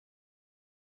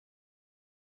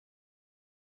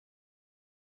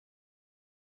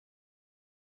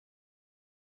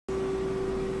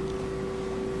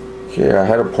Okay, I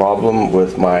had a problem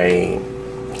with my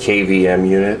KVM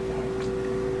unit,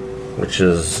 which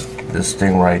is this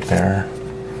thing right there.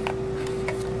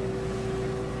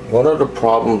 One of the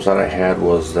problems that I had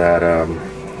was that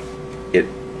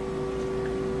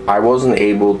I wasn't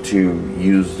able to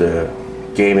use the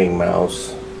gaming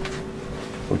mouse,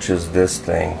 which is this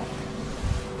thing,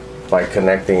 by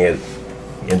connecting it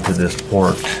into this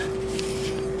port.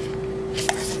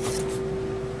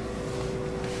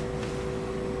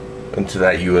 Into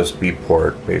that USB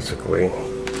port, basically.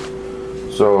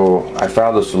 So I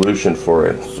found a solution for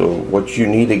it. So what you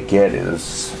need to get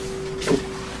is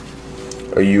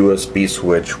a USB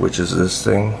switch, which is this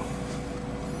thing.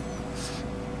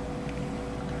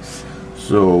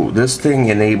 So this thing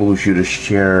enables you to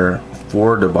share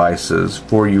four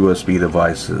USB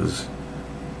devices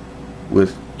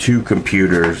with two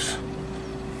computers.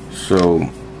 So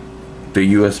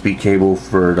the USB cable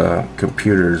for the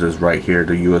computers is right here,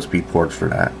 the USB ports for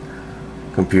that.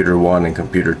 Computer 1 and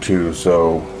computer 2.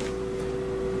 So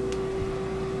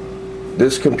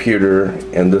this computer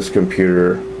and this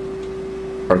computer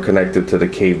are connected to the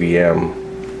KVM.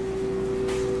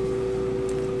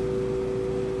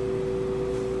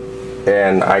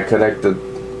 And I connected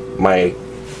my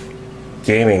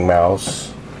gaming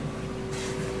mouse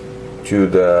to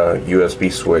the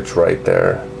USB switch right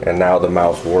there, and now the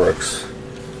mouse works,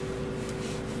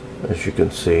 as you can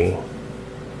see.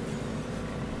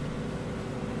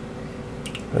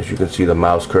 As you can see, the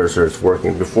mouse cursor is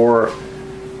working. Before,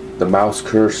 the mouse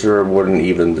cursor wouldn't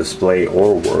even display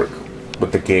or work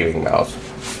with the gaming mouse,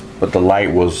 but the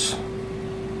light was,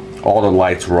 all the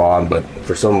lights were on, but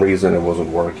for some reason it wasn't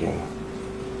working.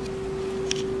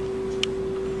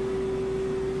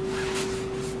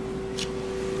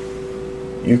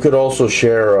 You could also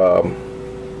share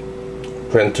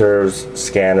printers,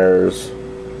 scanners,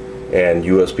 and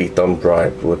USB thumb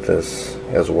drive with this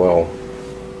as well.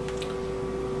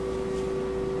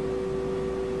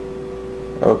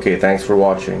 Okay, thanks for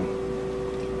watching.